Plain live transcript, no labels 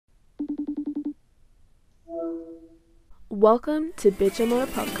Welcome to Bitch I'm on a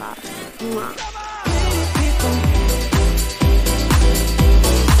Podcast. Mwah.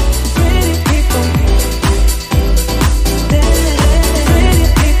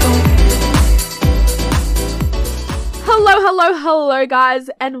 Hello, guys,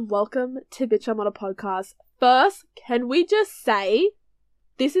 and welcome to Bitch I'm on a Podcast. First, can we just say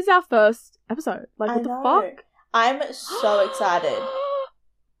this is our first episode? Like, what the fuck? I'm so excited.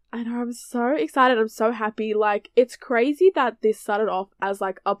 I know, I'm so excited. I'm so happy. Like, it's crazy that this started off as,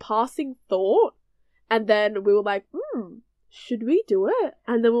 like, a passing thought. And then we were like, should we do it?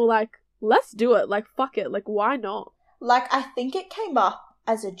 And then we were like, let's do it. Like, fuck it. Like, why not? Like, I think it came up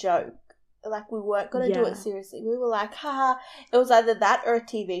as a joke. Like, we weren't going to do it seriously. We were like, haha. It was either that or a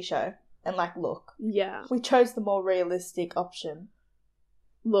TV show. And, like, look. Yeah. We chose the more realistic option.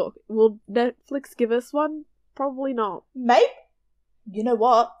 Look, will Netflix give us one? Probably not. Maybe. You know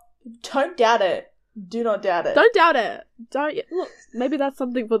what? Don't doubt it. Do not doubt it. Don't doubt it. Look, maybe that's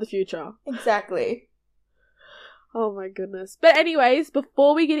something for the future. Exactly. Oh my goodness. But anyways,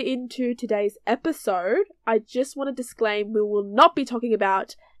 before we get into today's episode, I just want to disclaim we will not be talking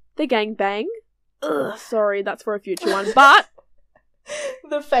about the gangbang. Ugh, sorry, that's for a future one. But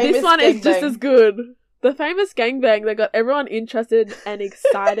the famous this one gangbang is just as good. The famous gangbang that got everyone interested and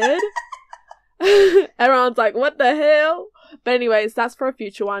excited. Everyone's like, what the hell? But anyways, that's for a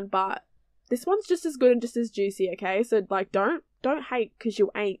future one, but this one's just as good and just as juicy, okay? So, like, don't hate because you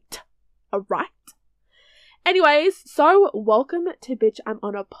ain't. Alright? Anyways, so welcome to Bitch I'm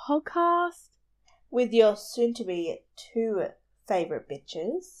on a Podcast. With your soon-to-be two favourite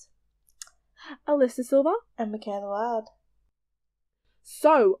bitches. Alyssa Silva. And Michaela Wild.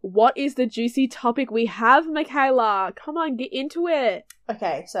 So, what is the juicy topic we have, Michaela? Come on, get into it.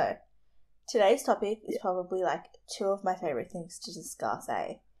 Okay, so today's topic is probably like two of my favourite things to discuss,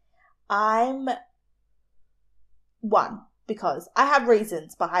 because I have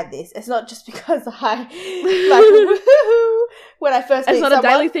reasons behind this. It's not just because I, like, when I first meet someone. It's not a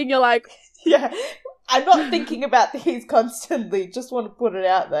daily thing, you're like... Yeah, I'm not thinking about these constantly, just want to put it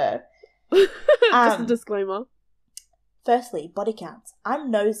out there. Just a disclaimer. Firstly, body counts.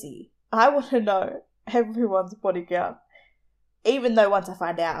 I'm nosy. I want to know everyone's body count. Even though once I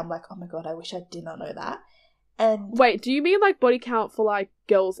find out, I'm like, oh my god, I wish I did not know that. And wait, do you mean like body count for like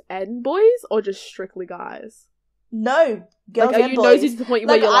girls and boys, or just strictly guys? No, girls like, and boys. Are you nosy to the point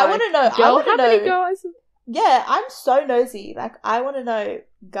where you're like, I want to know. Girl, I want to know. Many guys? Yeah, I'm so nosy. Like, I want to know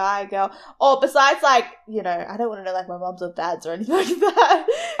guy, girl. Or besides, like, you know, I don't want to know like my mums or dads or anything like that.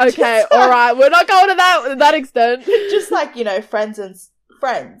 Okay, all right, we're not going to that extent. Just like, you know, friends and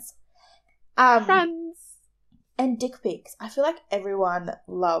friends. Friends. And dick pics. I feel like everyone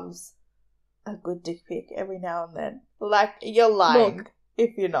loves a good dick pic every now and then. Like, you're lying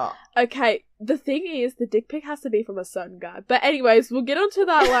if you're not. Okay, the thing is, the dick pic has to be from a certain guy. But anyways, we'll get onto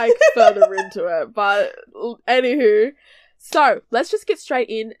that, like, further into it. But, anywho. So, let's just get straight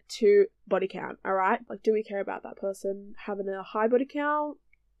into body count, alright? Like, do we care about that person having a high body count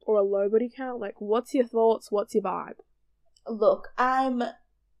or a low body count? Like, what's your thoughts? What's your vibe? Look, I'm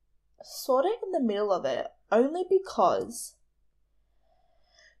sort of in the middle of it. Only because,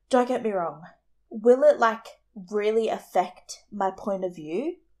 don't get me wrong, will it, like, really affect my point of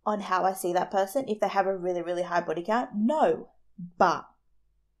view on how I see that person if they have a really, really high body count? No. But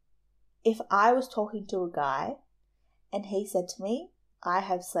if I was talking to a guy and he said to me, I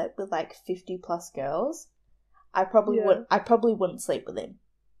have slept with, like, 50 plus girls, I probably wouldn't sleep with him.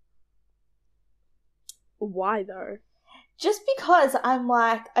 Why, though? Just because I'm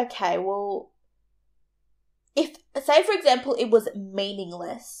like, okay, well, if, say, for example, it was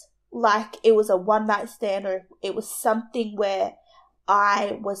meaningless, like it was a one-night stand or it was something where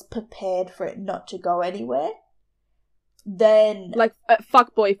I was prepared for it not to go anywhere, then... Like a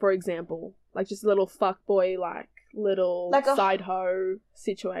fuckboy, for example. Like just a little fuckboy, like little side hoe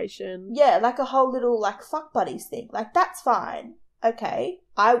situation. Yeah, like a whole little, like, fuck buddies thing. Like, that's fine. Okay.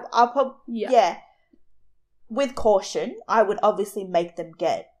 I'll probably... Yeah. With caution, I would obviously make them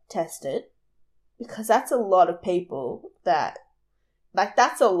get tested. Because that's a lot of people that, like,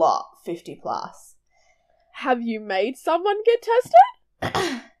 that's a lot, 50 plus. Have you made someone get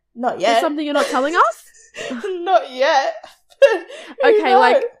tested? Not yet. Is something you're not telling us? Not yet. Okay,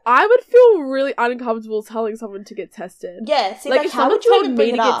 like, I would feel really uncomfortable telling someone to get tested. Yeah, see, like if how someone would you told even me bring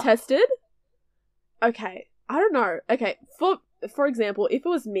to it get up? tested, okay, I don't know. Okay, for example, if it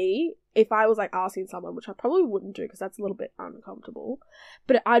was me, if I was like asking someone, which I probably wouldn't do because that's a little bit uncomfortable,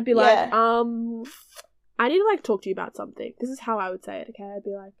 but I'd be like, I need to like talk to you about something. This is how I would say it, okay? I'd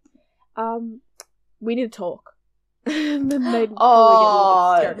be like, we need to talk. And then they'd probably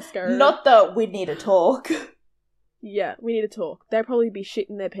get a little bit scared. Not that we need to talk. yeah, we need to talk. They'd probably be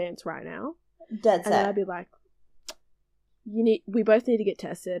shitting their pants right now. Dead And then set. I'd be like, we both need to get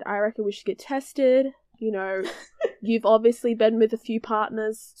tested. I reckon we should get tested. You know, you've obviously been with a few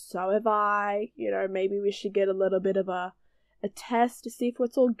partners, so have I. You know, maybe we should get a little bit of a test to see if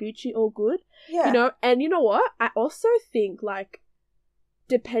it's all Gucci, all good. Yeah. You know, and you know what? I also think, like,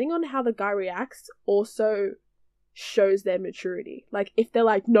 depending on how the guy reacts, also shows their maturity. Like, if they're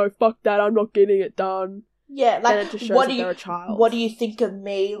like, no, fuck that, I'm not getting it done. Yeah, Then like, it just shows that they're a child. what do you think of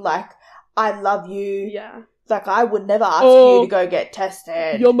me? Like, I love you. Yeah. Like, I would never ask Oh, you to go get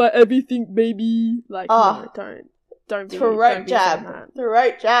tested. You're my everything, baby. Like, Oh. no, don't be Throat don't be saying jab. that.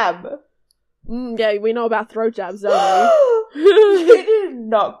 Throat jab. Yeah, we know about throat jabs, don't we? You did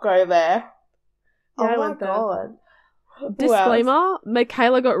not go there. Yeah, I oh my went there. god. Who else? Disclaimer,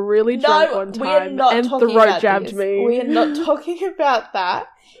 Michaela got really drunk one we are time not and talking throat about jabbed this. me. We are not talking about that.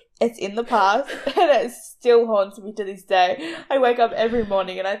 It's in the past, and it still haunts me to this day. I wake up every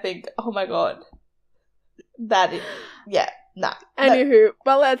morning and I think, oh my god, that is, yeah, nah. No. Anywho,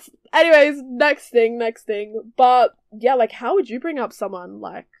 but anyways, next thing. But yeah, like, how would you bring up someone,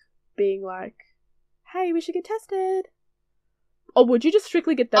 like, being like, hey, we should get tested? Or would you just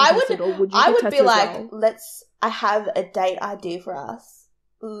strictly get them tested, or would you I get would tested be as like, well? I have a date idea for us.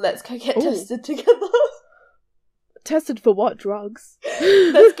 Let's go get Ooh. tested together. Tested for what? Drugs?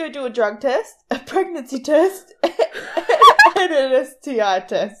 Let's go do a drug test, a pregnancy test, and an STI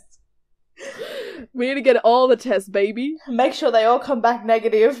test. We need to get all the tests, baby. Make sure they all come back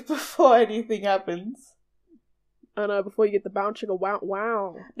negative before anything happens. I know, before you get the bounce, you go,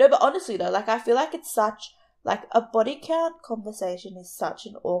 wow. No, but honestly though, like, I feel like it's such, like, a body count conversation is such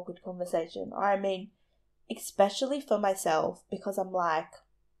an awkward conversation. I mean, especially for myself, because I'm like,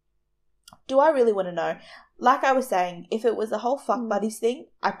 do I really want to know? Like I was saying, if it was the whole fuck buddies thing,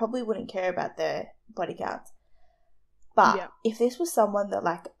 I probably wouldn't care about their body counts. But Yeah. if this was someone that,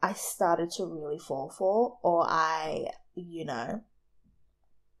 like, I started to really fall for, or I,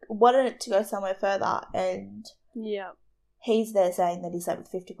 wanted it to go somewhere further, and Yeah. he's there saying that he's like with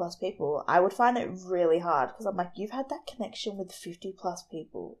 50 plus people, I would find it really hard, because I'm like, you've had that connection with 50 plus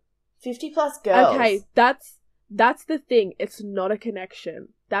people. 50 plus girls. Okay, that's the thing. It's not a connection.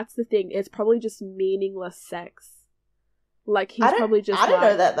 That's the thing. It's probably just meaningless sex. Like, he's probably just I don't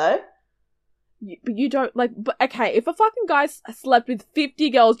know that though. But you don't, like, but okay, if a fucking guy slept with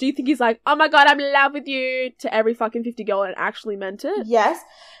 50 girls, do you think he's like, oh my god, I'm in love with you, to every fucking 50 girl and actually meant it? Yes.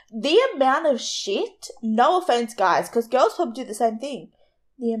 The amount of shit, no offense guys, because girls probably do the same thing.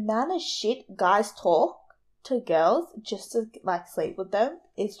 The amount of shit guys talk to girls just to, like, sleep with them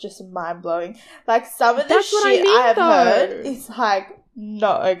is just mind-blowing. Like, some of the That's what I shit mean, I have though. heard is, like,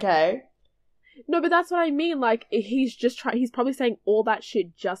 not okay. No, but that's what I mean. Like, he's probably saying all that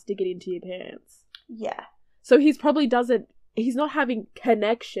shit just to get into your pants. Yeah. So he's not having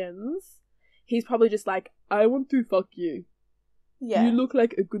connections. He's probably just like, I want to fuck you. Yeah. You look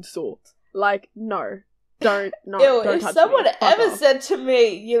like a good sort. Like, no. Don't Ew, touch if someone me. Fuck ever off. said to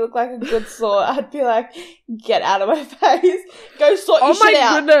me, you look like a good sort, I'd be like, get out of my face. Go sort your Oh my shit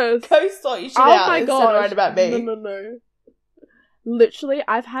out. goodness. Go sort your shit Oh out my instead god. of write about me. No. Literally,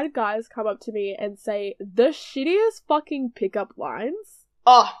 I've had guys come up to me and say the shittiest fucking pickup lines.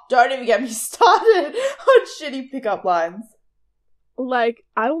 Oh, don't even get me started on shitty pickup lines. Like,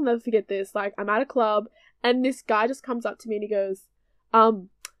 I will never forget this. Like, I'm at a club and this guy just comes up to me and he goes,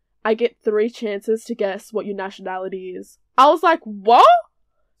 I get 3 chances to guess what your nationality is. I was like, what?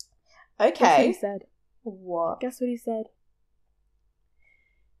 Guess what he Okay. said? What? Guess what he said?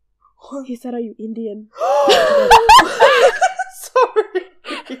 He said, are you Indian?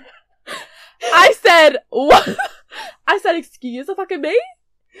 Sorry. I said, what? I said, excuse the fucking me?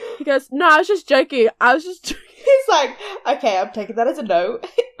 He goes, no, I was just joking. He's like, okay, I'm taking that as a no.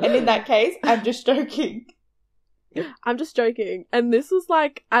 And in that case, I'm just joking. I'm just joking. And this was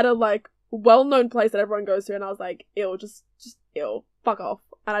like at a like well-known place that everyone goes to, and I was like, ew, just ew, fuck off.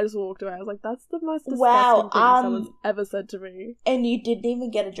 And I just walked away. I was like, that's the most disgusting Wow, thing someone's ever said to me. And you didn't even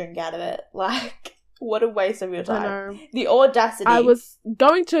get a drink out of it. Like, what a waste of your I time. know. The audacity. I was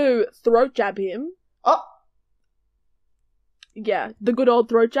going to throat jab him. Oh. Yeah, the good old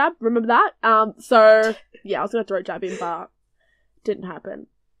throat jab. Remember that? So yeah, I was gonna throat jab him, but didn't happen.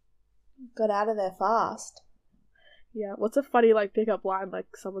 Got out of there fast. Yeah, what's a funny like pickup line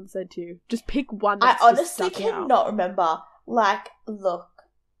like someone said to you? Just pick one. I That's just honestly stuck out. cannot remember. Like, look,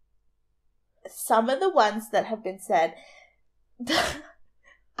 some of the ones that have been said,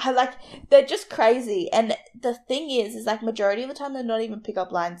 they're just crazy. And the thing is like, majority of the time they're not even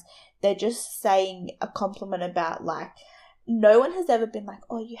pickup lines. They're just saying a compliment about, like, no one has ever been like,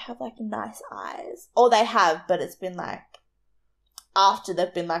 oh, you have like nice eyes. Or they have, but it's been like, after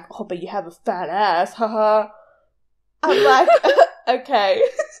they've been like, oh, but you have a fat ass, haha. I'm like, okay.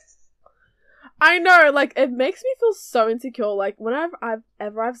 I know, like, it makes me feel so insecure. Like, whenever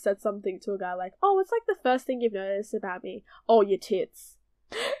I've said something to a guy, like, oh, what's like the first thing you've noticed about me? Oh, your tits.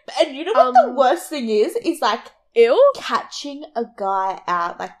 And you know what the worst thing is? Is like, ew? catching a guy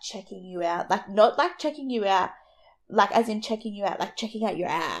out, like checking you out. Like, not like checking you out, like as in checking you out, like checking out your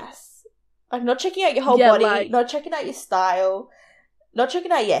ass. Like, not checking out your whole body, like, not checking out your style, not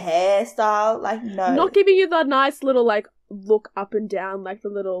checking out your hairstyle. Like, no. Not giving you the nice little, like, look up and down, like the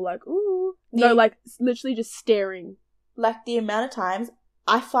little, like, ooh. No, like, literally just staring. Like, the amount of times,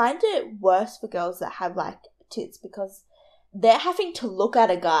 I find it worse for girls that have, like, tits, because they're having to look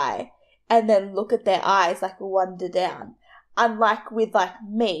at a guy and then look at their eyes, like, wonder down. Unlike with, like,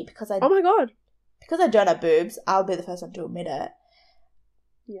 me, because oh my god. Because I don't have boobs, I'll be the first one to admit it.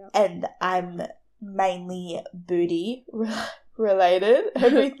 Yeah. And I'm mainly booty related.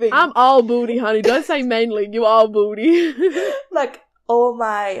 Everything. I'm all booty, honey. Don't say mainly. You all booty. Like, all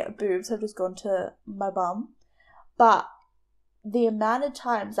my boobs have just gone to my bum. But the amount of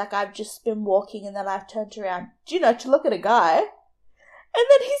times, like, I've just been walking and then I've turned around, to look at a guy. And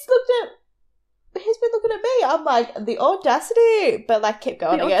then he's been looking at me. I'm like, the audacity. But, like, keep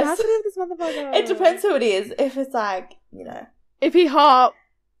going, I guess. The audacity of this motherfucker. It depends who it is. If it's like, if he hot,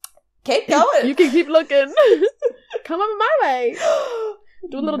 keep going. You can keep looking. Come up my way.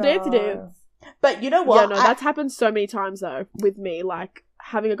 Do a little dancey dance. But you know what? Yeah, no, that's happened so many times, though, with me. Like,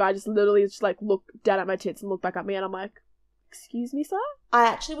 having a guy just literally just, like, look down at my tits and look back at me, and I'm like, excuse me, sir? I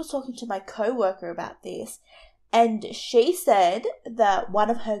actually was talking to my co-worker about this, and she said that one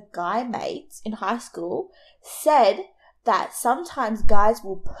of her guy mates in high school said that sometimes guys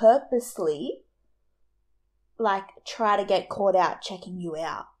will purposely, like, try to get caught out checking you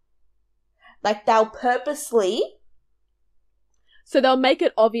out. Like, they'll purposely... So they'll make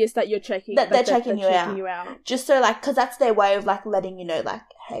it obvious that you're checking... That they're checking you out. Just so, like, because that's their way of, like, letting you know, like,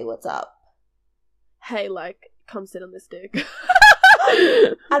 hey, what's up? Hey, like, come sit on this dick.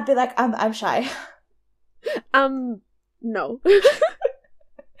 I'd be like, I'm shy. No.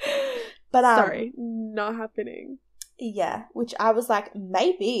 But, sorry, not happening. Yeah, which I was like,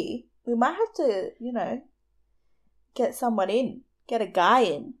 maybe we might have to, get someone in. Get a guy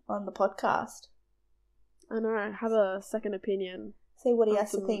in on the podcast. I know, have a second opinion. See what he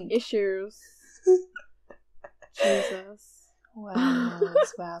has to think. Issues. Jesus. Wow.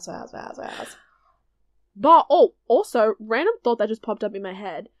 But, also, random thought that just popped up in my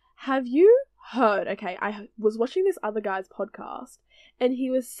head. Have you heard, okay, I was watching this other guy's podcast, and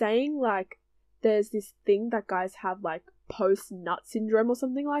he was saying, like, there's this thing that guys have, like, post-nut syndrome or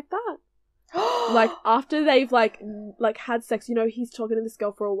something like that. Like, after they've, like, had sex, he's talking to this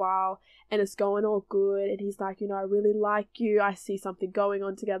girl for a while, and it's going all good, and he's like, I really like you, I see something going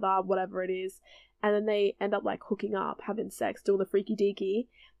on together, whatever it is, and then they end up, like, hooking up, having sex, doing the freaky deaky,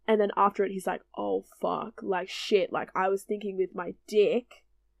 and then after it, he's like, oh, fuck, like, shit, like, I was thinking with my dick,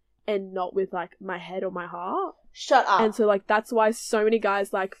 and not with, like, my head or my heart. Shut up. And so, like, that's why so many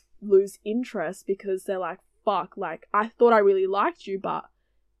guys, like, lose interest, because they're like, fuck, like, I thought I really liked you, but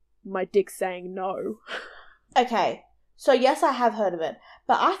my dick's saying no. Okay, so yes, I have heard of it,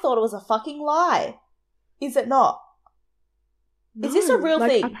 but I thought it was a fucking lie. Is it not? No, is this a real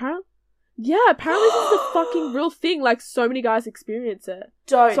thing? Apparently this is a fucking real thing. Like, so many guys experience it.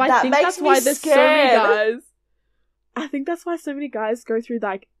 Don't. So I think that's why there's so many guys. I think that's why so many guys go through,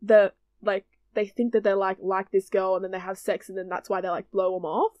 like, they think that they're like this girl, and then they have sex, and then that's why they, like, blow them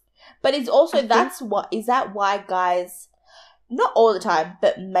off. But it's also, is that why guys, not all the time,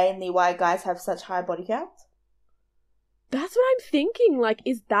 but mainly why guys have such high body counts? That's what I'm thinking. Like,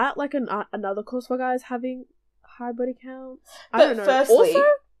 is that, like, another cause for guys having high body counts? I don't know. Firstly, also,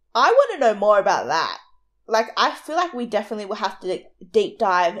 I want to know more about that. Like, I feel like we definitely will have to deep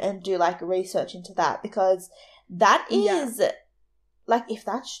dive and do, like, research into that, because that is, like, if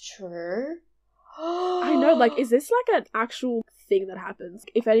that's true... I know, like, is this, like, an actual thing that happens?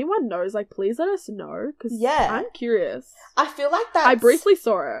 If anyone knows, like, please let us know, because I'm curious. I feel like that's... I briefly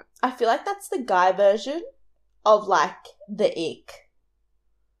saw it. I feel like that's the guy version of, like, the ick.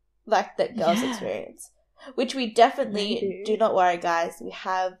 Like, that girls experience. Which we definitely... Do not worry, guys. We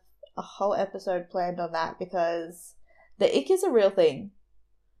have a whole episode planned on that, because the ick is a real thing.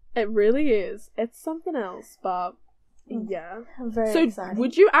 It really is. It's something else, but... Yeah. Very so exciting.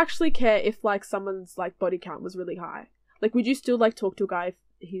 Would you actually care if, like, someone's, like, body count was really high? Like, would you still, like, talk to a guy if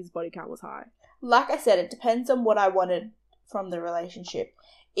his body count was high? Like I said, it depends on what I wanted from the relationship.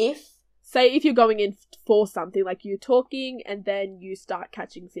 If say if you're going in for something, like you're talking and then you start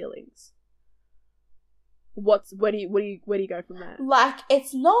catching feelings. Where do you go from there? Like,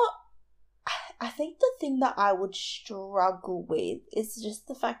 it's not... I think the thing that I would struggle with is just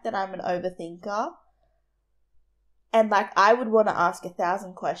the fact that I'm an overthinker. And, like, I would want to ask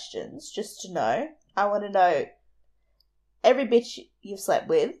 1,000 questions just to know. I want to know every bitch you've slept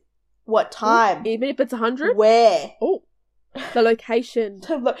with, what time, even if it's 100, where, the location,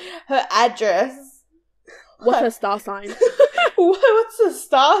 her address, what's her star sign, what's the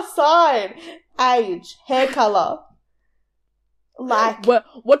star sign, age, hair color, like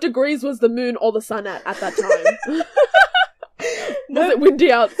what degrees was the moon or the sun at that time? Was it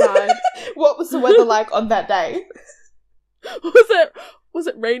windy outside? What was the weather like on that day? Was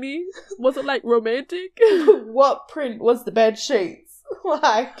it rainy? Was it, like, romantic? What print was the bed sheets?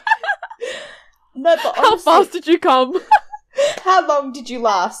 Like, no, but honestly, how fast did you come? How long did you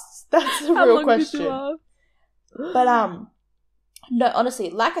last? That's the real question. Did you last? But no, honestly,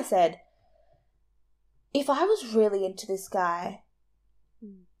 like I said, if I was really into this guy,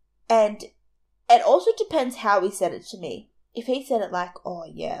 and it also depends how he said it to me. If he said it like, oh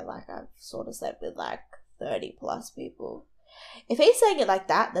yeah, like I've sort of slept with like 30 plus people. If he's saying it like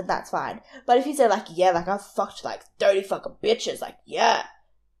that, then that's fine. But if he said like, yeah, like I've fucked like 30 fucking bitches, like, yeah,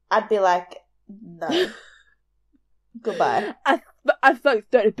 I'd be like, no. Goodbye. I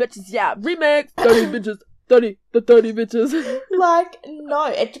fucked 30 bitches, yeah. Remix, 30 bitches, 30 bitches. Like, no,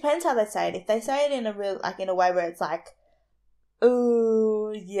 it depends how they say it. If they say it in a real, like, in a way where it's like,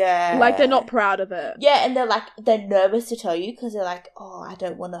 ooh, yeah. Like they're not proud of it. Yeah, and they're nervous to tell you because they're like, oh, I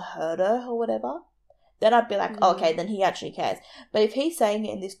don't want to hurt her or whatever. Then I'd be like, okay, then he actually cares. But if he's saying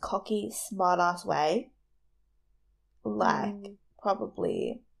it in this cocky, smart-ass way, like,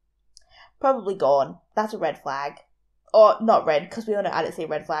 probably gone. That's a red flag. Or, not red, because we all know I don't see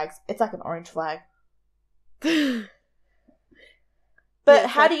red flags. It's like an orange flag. But yeah,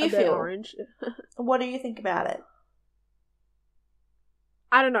 how do you feel? Orange. What do you think about it?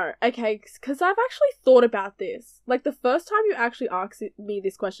 I don't know. Okay, because I've actually thought about this. Like, the first time you actually asked me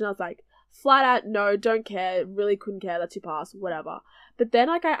this question, I was like, flat out, no, don't care, really couldn't care, that's your past, whatever. But then,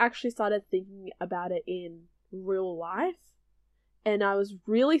 like, I actually started thinking about it in real life, and I was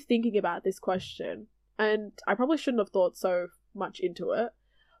really thinking about this question, and I probably shouldn't have thought so much into it,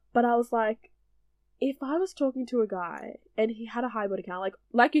 but I was like, if I was talking to a guy, and he had a high body count,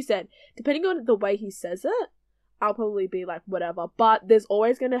 like you said, depending on the way he says it, I'll probably be like, whatever, but there's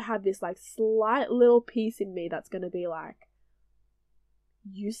always going to have this, like, slight little piece in me that's going to be like,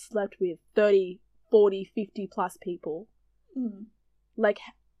 you slept with 30, 40, 50 plus people. Like,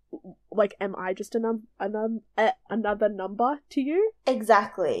 am I just another number to you?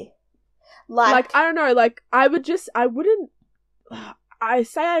 Exactly. Like, I don't know, like, I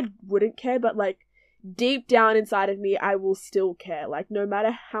say I wouldn't care, but, like, deep down inside of me, I will still care. Like, no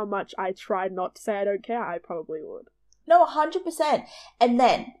matter how much I try not to say I don't care, I probably would. No, 100%. And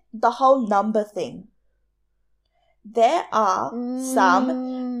then, the whole number thing. There are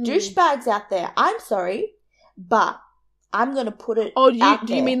some douchebags out there. I'm sorry, but I'm going to put it out there.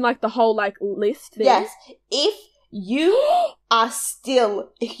 Do you mean, like, the whole, like, list thing? Yes. If you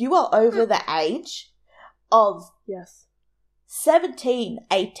if you are over the age of 17,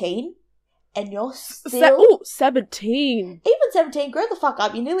 18, and you're still... 17. Even 17, grow the fuck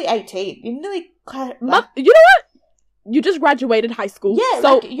up. You're nearly 18. You're nearly... You know what? You just graduated high school. Yeah,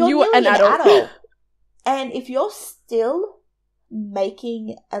 so like, you're an adult. And if you're still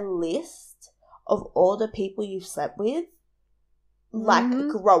making a list of all the people you've slept with, like,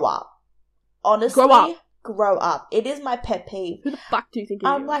 grow up. Honestly, grow up. It is my pet peeve. Who the fuck do you think you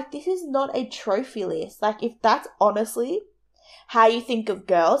are? I'm like, this is not a trophy list. Like, if that's honestly how you think of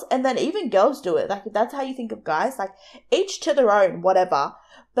girls, and then even girls do it, like, if that's how you think of guys, like, each to their own, whatever.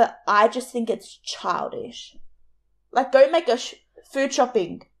 But I just think it's childish. Like, go make a food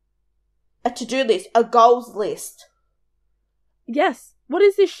shopping, a to-do list, a goals list. Yes. What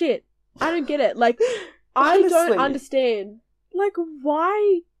is this shit? I don't get it. Like, I don't understand. Like,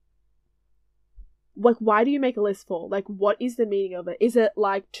 why? Like, why do you make a list for? Like, what is the meaning of it? Is it,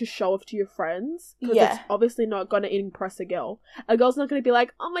 like, to show off to your friends? Because it's obviously not going to impress a girl. A girl's not going to be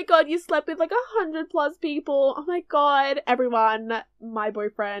like, oh my god, you slept with, like, 100 plus people. Oh my god, everyone, my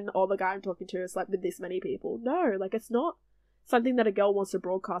boyfriend or the guy I'm talking to has slept with this many people. No, like, it's not something that a girl wants to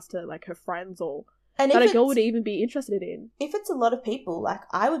broadcast to, like, her friends or that a girl would even be interested in. If it's a lot of people, like,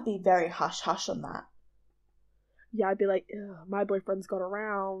 I would be very hush-hush on that. Yeah, I'd be like, my boyfriend's got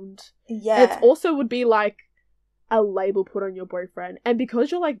around. Yeah. It also would be like a label put on your boyfriend. And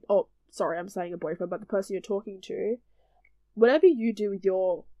because you're like, oh, sorry, I'm saying a boyfriend, but the person you're talking to, whatever you do with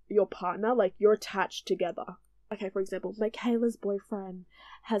your your partner, like, you're attached together. Okay, for example, Michaela's boyfriend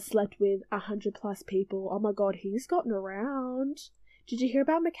has slept with 100+ people. Oh my god, he's gotten around. Did you hear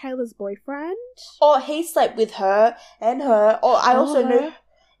about Michaela's boyfriend? Or he slept with her and her. Or I also knew...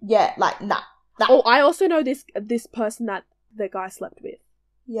 Yeah, like, nah. Oh, I also know this person that the guy slept with.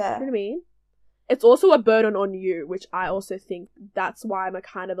 Yeah. You know what I mean? It's also a burden on you, which I also think that's why I'm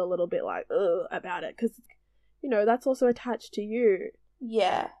kind of a little bit like, ugh, about it. Because, you know, that's also attached to you.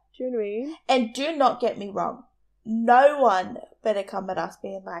 Yeah. Do you know what I mean? And do not get me wrong. No one better come at us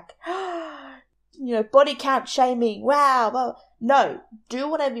being like, you know, body count shaming. Wow. Blah. No. Do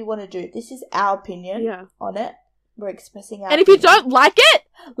whatever you want to do. This is our opinion on it. We're expressing our And if you don't like it,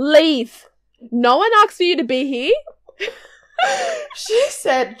 leave. No one asks for you to be here. She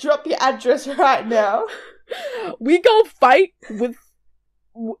said, drop your address right now. We go fight with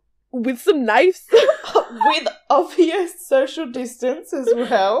some knives. With obvious social distance as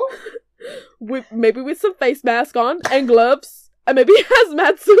well. Maybe with some face mask on and gloves. And maybe a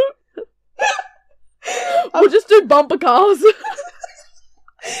hazmat suit. We'll just do bumper cars.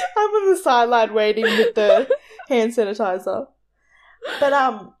 I'm on the sideline waiting with the hand sanitizer. But,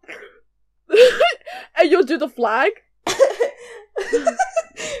 and you'll do the flag.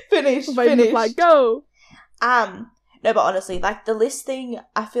 Finish. The flag, go. No, but honestly, like, the list thing,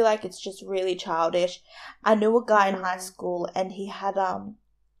 I feel like it's just really childish. I knew a guy in high school, and he had a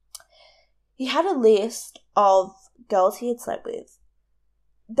list of girls he had slept with.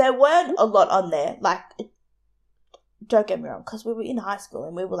 There weren't a lot on there, like, don't get me wrong, because we were in high school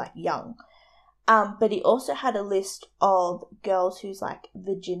and we were, like, young. But he also had a list of girls whose, like,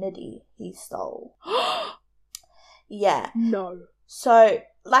 virginity he stole. Yeah. No. So,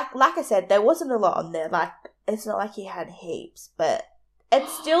 like I said, there wasn't a lot on there. Like, it's not like he had heaps, but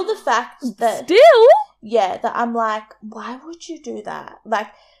it's still the fact that... Still? Yeah, that I'm like, why would you do that? Like,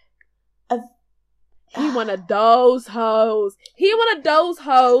 he one of those hoes. He one of those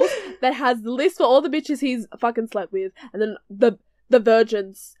hoes that has the list for all the bitches he's fucking slept with, and then the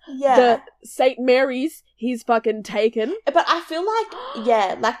virgins. Yeah. The St. Mary's he's fucking taken. But I feel like,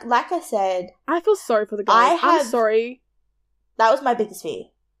 yeah, like I said... I feel sorry for the guy. I'm sorry. That was my biggest fear.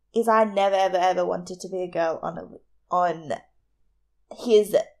 Is I never, ever, ever wanted to be a girl on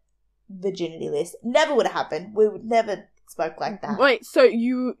his virginity list. Never would have happened. We would never spoke like that. Wait, so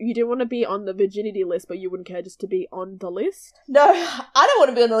you didn't want to be on the virginity list, but you wouldn't care just to be on the list? No, I don't want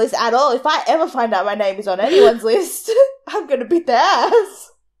to be on the list at all. If I ever find out my name is on anyone's list, I'm going to beat their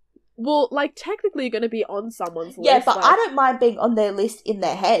ass. Well, like, technically you're going to be on someone's list. Yeah, but like, I don't mind being on their list in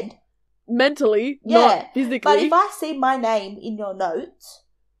their head. Mentally, Yeah, not physically. But if I see my name in your notes,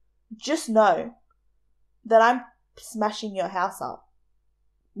 just know that I'm smashing your house up.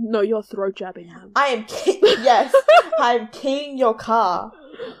 No, you're throat jabbing him. I am yes, I am keying your car.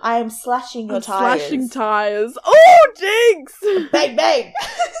 I am slashing your tires. Slashing tires. Oh, jinx! Bang, bang!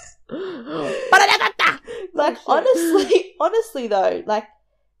 Like, honestly though, like,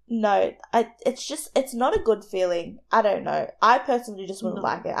 no, it's not a good feeling. I don't know. I personally just wouldn't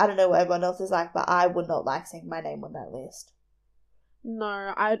like it. I don't know what everyone else is like, but I would not like seeing my name on that list.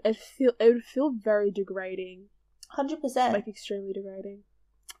 No, it would feel very degrading. 100%. Like, extremely degrading.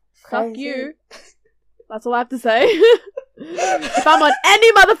 Crazy. Fuck you. That's all I have to say. If I'm on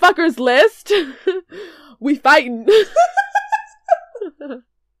any motherfucker's list, we fighting.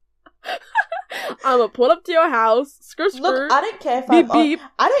 I'm gonna pull up to your house. Screw. Look, I don't care if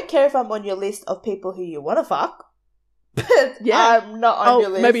I don't care if I'm on your list of people who you want to fuck. But yeah. I'm not on your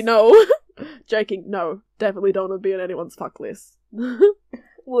list. Maybe no. Joking. No, definitely don't want to be on anyone's fuck list.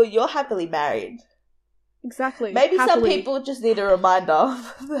 Well, you're happily married. Exactly. Maybe some people just need a reminder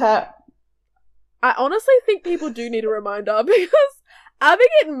of that. I honestly think people do need a reminder because I've been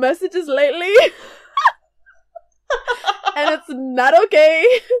getting messages lately. And it's not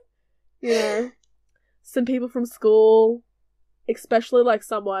okay. You know, some people from school, especially like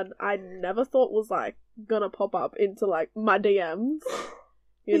someone I never thought was like gonna pop up into like my DMs.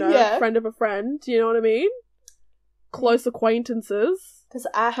 You know, friend of a friend. You know what I mean? Close acquaintances. Because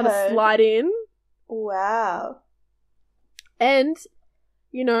I kind of slide in. Wow. And,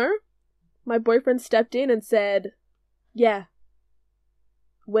 you know, my boyfriend stepped in and said, yeah,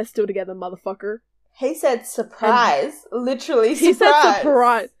 we're still together, motherfucker. He said surprise. Literally surprise. He said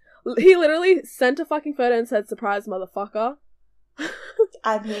surprise. He literally sent a fucking photo and said, surprise, motherfucker.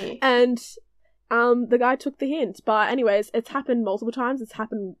 I'm here. And the guy took the hint. But anyways, it's happened multiple times. It's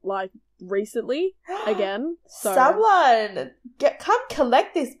happened, like, recently again. So. Someone, come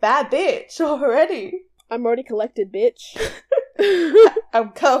collect this bad bitch already. I'm already collected, bitch.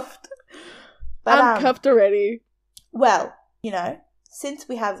 I'm cuffed. But, I'm cuffed already. Well, you know, since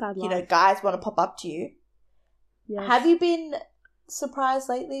we have, Sad you know, life. guys want to pop up to you, Yes. have you been surprised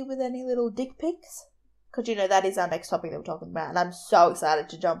lately with any little dick pics? Because, you know, that is our next topic that we're talking about, and I'm so excited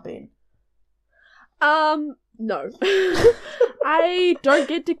to jump in. No. I don't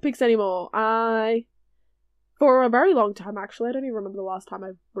get dick pics anymore. For a very long time, actually, I don't even remember the last time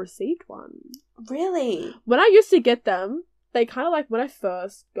I received one. Really? When I used to get them, they kind of like, when I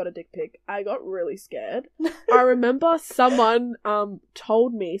first got a dick pic, I got really scared. I remember someone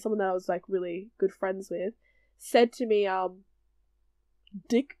told me, someone that I was like really good friends with, said to me,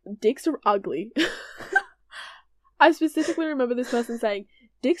 dicks are ugly. I specifically remember this person saying,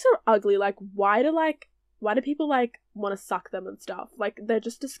 dicks are ugly, like why do people like want to suck them and stuff? Like, they're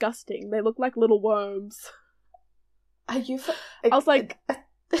just disgusting. They look like little worms. Are you... I was like,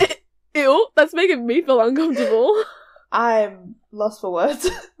 ew, that's making me feel uncomfortable. I'm lost for words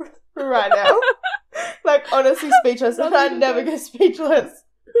right now. Like, honestly speechless, and I never get speechless.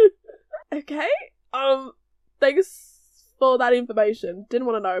 Okay. Thanks for that information. Didn't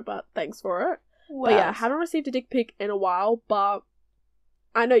want to know, but thanks for it. Wow. But yeah, haven't received a dick pic in a while, but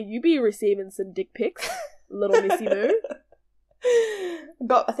I know you be receiving some dick pics, little Missy Moo.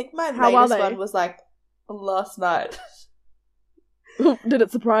 I think my How are latest they? one was like last night. Did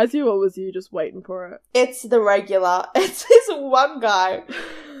it surprise you, or was you just waiting for it? It's the regular. It's this one guy.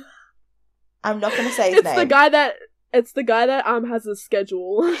 I'm not gonna say his name. It's the guy that has a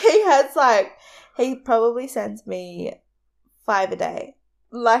schedule. He probably sends me 5 a day.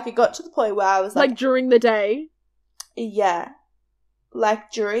 Like, it got to the point where I was like during the day. yeah.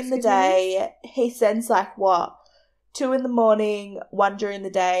 Like, during the Excuse day, he sends, like, what? 2 in the morning, 1 during the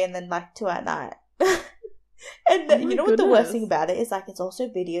day, and then, like, 2 at night. And Oh you my know what the worst goodness. thing about it is? Like, it's also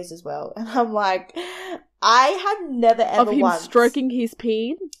videos as well. And I'm like, I have never ever Of him once... stroking his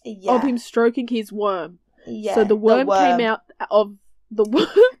peen. Yeah. Of him stroking his worm. Yeah. So the worm came out of the worm.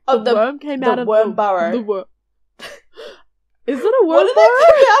 Of the worm came out of worm burrow. the worm. Is it a worm What did they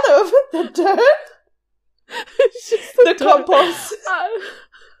come out of? The dirt? It's just The dirt. compost.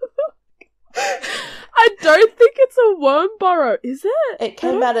 I don't think it's a worm burrow, is it? It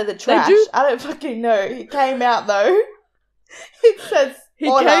came out of the trash. do- I don't fucking know. It came out, though. It says, He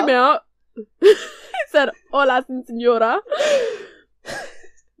Hola. came out. He said, "Hola, señora."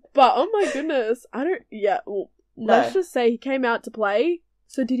 But oh my goodness, I don't. Yeah, well, No. let's just say he came out to play.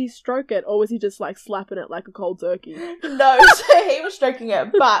 So did he stroke it, or was he just like slapping it like a cold turkey? No, so he was stroking it.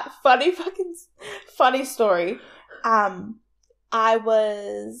 But funny story. I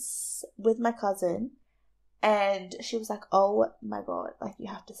was with my cousin, and she was like, "Oh my god, like, you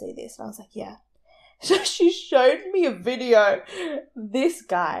have to see this." And I was like, "Yeah." So she showed me a video. This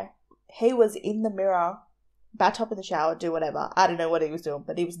guy, he was in the mirror, about to hop in the shower, do whatever. I don't know what he was doing,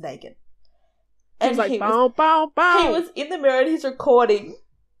 but he was naked. He was like, bow, bow, bow. He was in the mirror and he's recording.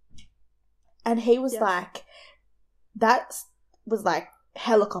 And he was Yes. like, that was like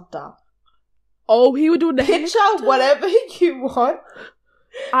helicopter. Oh, he would do the Picture helicopter? whatever you want.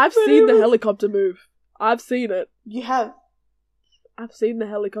 I've But seen it the was- helicopter move. I've seen it. You have I've seen the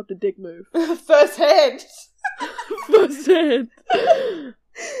helicopter dick move. first hand. Firsthand.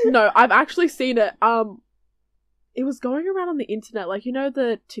 No, I've actually seen it. It was going around on the internet, like, you know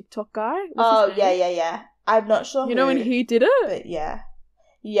the TikTok guy? What's his name? Yeah. I'm not sure. You know when he did it? But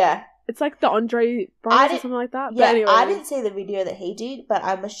yeah. It's like the Andre I Bros or didn't- something like that. Yeah, But anyway, I didn't see the video that he did, but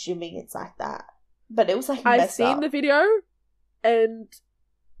I'm assuming it's like that. But it was like I've messed seen up. the video, and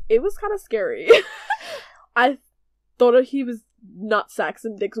it was kind of scary. I thought he was nutsacks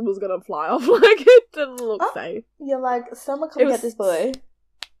and Dixon was gonna fly off. Like, it didn't look Oh. safe. You're like, someone It come was- get this boy.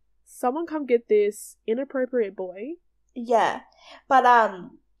 Someone come get this inappropriate boy. Yeah. But,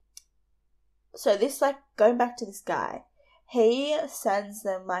 so this, like, going back to this guy, he sends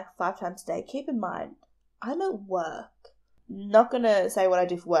them, like, 5 times a day. Keep in mind, I'm at work. Not gonna say what I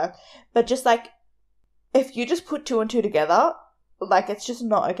do for work, but just, like, if you just put 2 and 2 together, like, it's just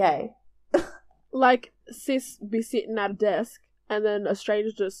not okay. Like, sis be sitting at a desk, and then a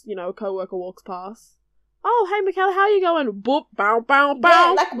stranger just, you know, a co-worker walks past. "Oh, hey, Michaela, how you going?" Boop, bow, bow, bow.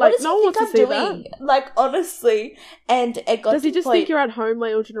 Yeah, like, what does no he one think wants to I'm see doing? Like, honestly. And it got Does to he the just point, think you're at home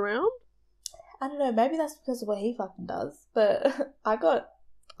lounging around? I don't know, maybe that's because of what he fucking does. But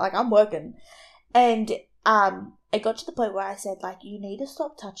I'm working. And it got to the point where I said, like, you need to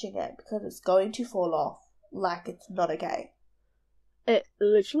stop touching it because it's going to fall off. Like, it's not okay. It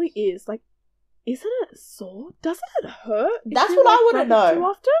literally is. Like, isn't it sore? Doesn't it hurt? if That's you, what I like, wanna rub it know. Too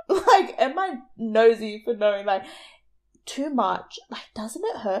often? Like, am I nosy for knowing, like, too much? Like, doesn't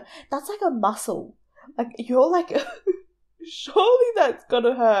it hurt? That's like a muscle. Like, you're like, surely that's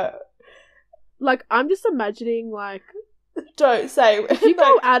gonna hurt. Like, I'm just imagining, like, Don't say. If you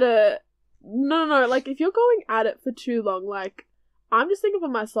go at it, no, like, if you're going at it for too long, like, I'm just thinking for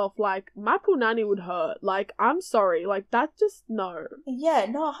myself, like, my punani would hurt. Like, I'm sorry. Like, that just, no. Yeah,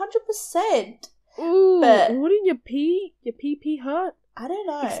 no, 100%. Ooh, But- wouldn't your pee hurt? I don't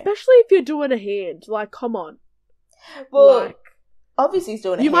know. Especially if you're doing a hand. Like, come on. Well, Like, obviously he's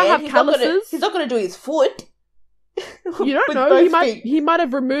doing a you might hand. have calluses. He's not gonna do his foot. you don't With know. both He feet. might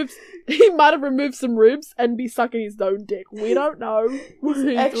have removed some ribs and be sucking his own dick. We don't know what he's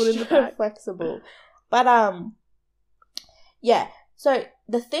doing in the Extra back. flexible. But yeah. So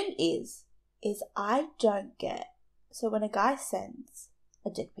the thing is I don't get. So when a guy sends a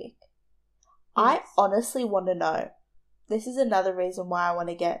dick pic, I Yes. honestly want to know. This is another reason why I want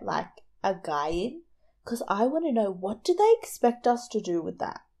to get like a guy in, because I want to know, what do they expect us to do with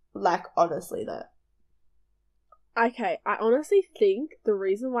that? Like, honestly though. Okay, I honestly think the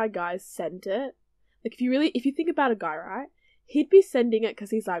reason why guys send it, like, if you think about a guy, right, he'd be sending it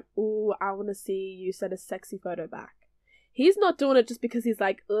because he's like, ooh, I want to see you send a sexy photo back. He's not doing it just because he's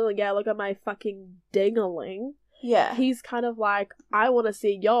like, oh yeah, look at my fucking dingaling. Yeah. He's kind of like, I want to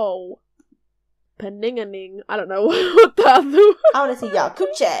see yo paninganing. I don't know what the other. I want to see y'all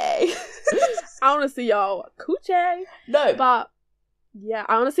coochie. I want to see yo coochie. No, But yeah,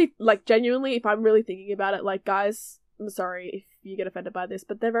 I honestly, like, genuinely, if I'm really thinking about it, like, guys, I'm sorry if you get offended by this,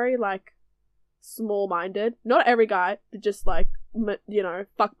 but they're very, like, small-minded. Not every guy, but just, like,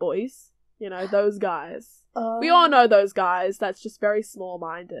 fuck boys. Those guys. We all know those guys that's just very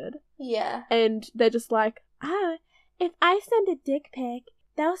small-minded. Yeah. And they're just like, if I send a dick pic,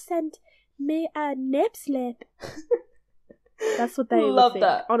 they'll send me a nip slip. That's what they Love would think,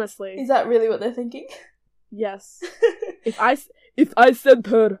 that. honestly. Is that really what they're thinking? Yes. If I send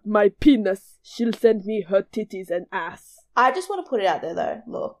her my penis, she'll send me her titties and ass. I just want to put it out there though.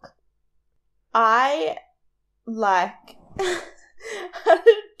 Look, I like. I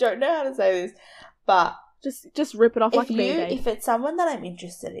don't know how to say this, but Just rip it off like a band-aid. if it's someone that I'm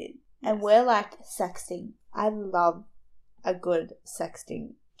interested in, and Yes. we're like sexting, I love a good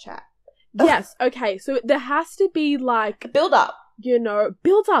sexting chat. Yes, okay, so there has to be, like, Build up.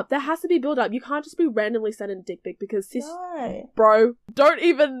 build up. There has to be build up. You can't just be randomly sending a dick pic because No. bro, don't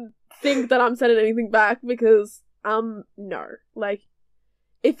even think that I'm sending anything back because, no. Like,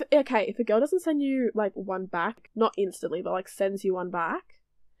 if a girl doesn't send you, like, one back, not instantly, but, like, sends you one back,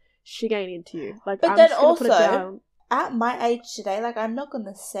 she ain't into you. Like, But I'm then just gonna put it also- down. At my age today, like, I'm not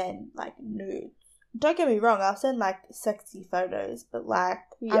gonna send like nudes. Don't get me wrong, I'll send like sexy photos, but like,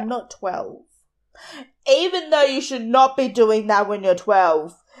 Yeah. I'm not 12. Even though you should not be doing that when you're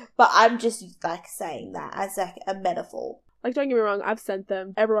 12. But I'm just like saying that as like a metaphor. Like, don't get me wrong, I've sent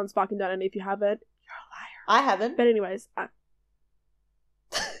them. Everyone's fucking done it, and if you haven't, you're a liar. I haven't. But anyways,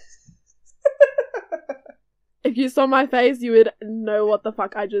 if you saw my face, you would know what the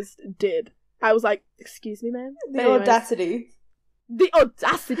fuck I just did. I was like, excuse me, man? The But anyways, audacity. The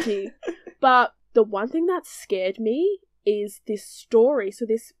audacity! But the one thing that scared me is this story. So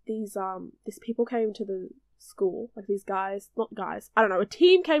these people came to the school, like these guys, not guys, I don't know, a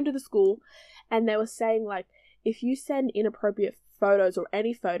team came to the school, and they were saying, like, if you send inappropriate photos or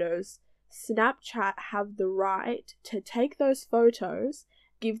any photos, Snapchat have the right to take those photos,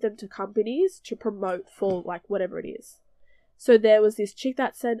 give them to companies to promote for, like, whatever it is. So there was this chick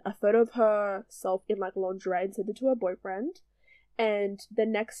that sent a photo of herself in, like, lingerie and sent it to her boyfriend. And the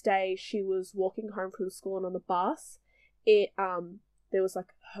next day she was walking home from school, and on the bus, there was,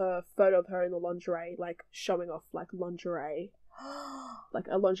 like, her photo of her in the lingerie, like, showing off, like, lingerie, like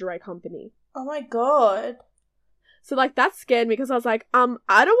a lingerie company. Oh my god. So, like, that scared me because I was like, I don't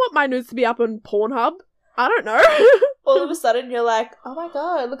want my nudes to be up on Pornhub. I don't know. All of a sudden you're like, oh my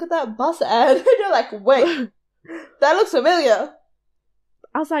god, look at that bus ad. And you're like, wait, that looks familiar.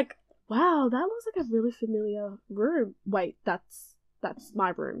 I was like, wow, that looks like a really familiar room. Wait, that's my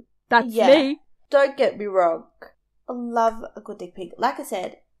room. That's Yeah. me. Don't get me wrong. I love a good dick pic. Like I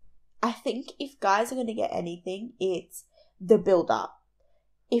said, I think if guys are going to get anything, it's the build up.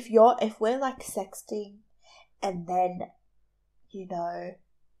 If we're like sexting and then,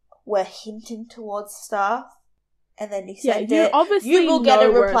 we're hinting towards stuff and then you Yeah, send you it, obviously you will get a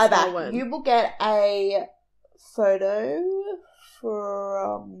know where reply it's back. going. You will get a photo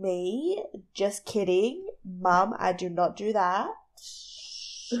from me. Just kidding. Mum, I do not do that.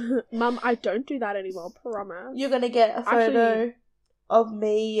 Mum, I don't do that anymore, promise. You're going to get a photo Actually, of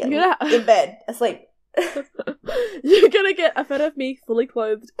me you're gonna- in bed, asleep. You're gonna get a photo of me fully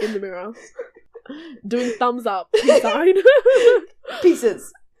clothed in the mirror, doing thumbs up sign.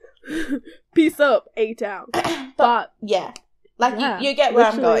 Pieces. Peace up, A-Town. But Yeah. Like, Yeah, you get where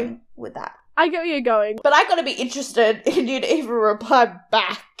I'm literally. going with that. I get where you're going. But I gotta be interested in you to even reply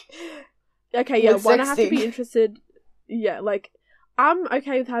back. Okay, yeah, With one, I have to be sexting. interested. Yeah, like, I'm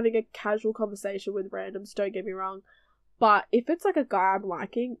okay with having a casual conversation with randoms, don't get me wrong. But if it's like a guy I'm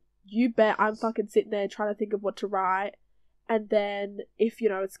liking, you bet I'm fucking sitting there trying to think of what to write. And then if, you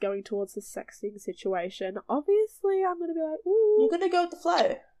know, it's going towards the sexting situation, obviously I'm gonna be like, ooh. You're gonna go with the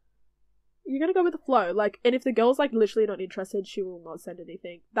flow. You're gonna go with the flow. Like, and if the girl's like literally not interested, she will not send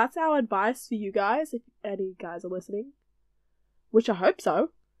anything. That's our advice for you guys, if any guys are listening. Which I hope so.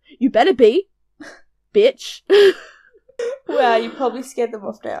 You better be. Bitch. Wow, you probably scared them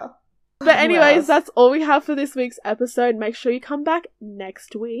off now. But anyways, Wow. that's all we have for this week's episode. Make sure you come back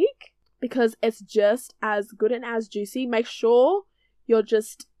next week because it's just as good and as juicy. Make sure you're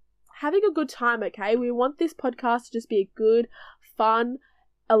just having a good time, okay? We want this podcast to just be a good, fun,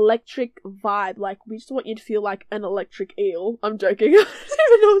 electric vibe. Like, we just want you to feel like an electric eel. I'm joking. I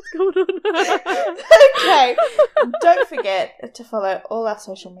don't even know what's going on. Okay, don't forget to follow all our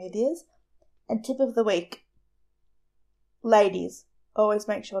social medias. And tip of the week, ladies, always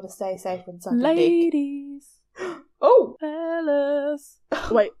make sure to stay safe and suck a dick. Ladies. Oh! Fellas.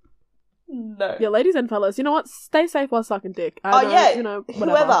 Wait. No. Yeah, ladies and fellas. You know what? Stay safe while sucking dick. Oh, yeah. You know, whatever.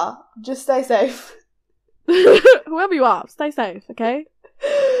 Whoever, just stay safe. Whoever you are, stay safe, okay?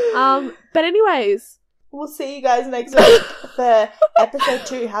 But anyways, We'll see you guys next week for episode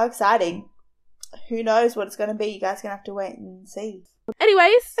 2. How exciting. Who knows what it's going to be. You guys are going to have to wait and see.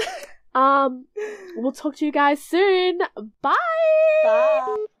 anyways, we'll talk to you guys soon. Bye!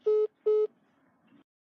 Bye.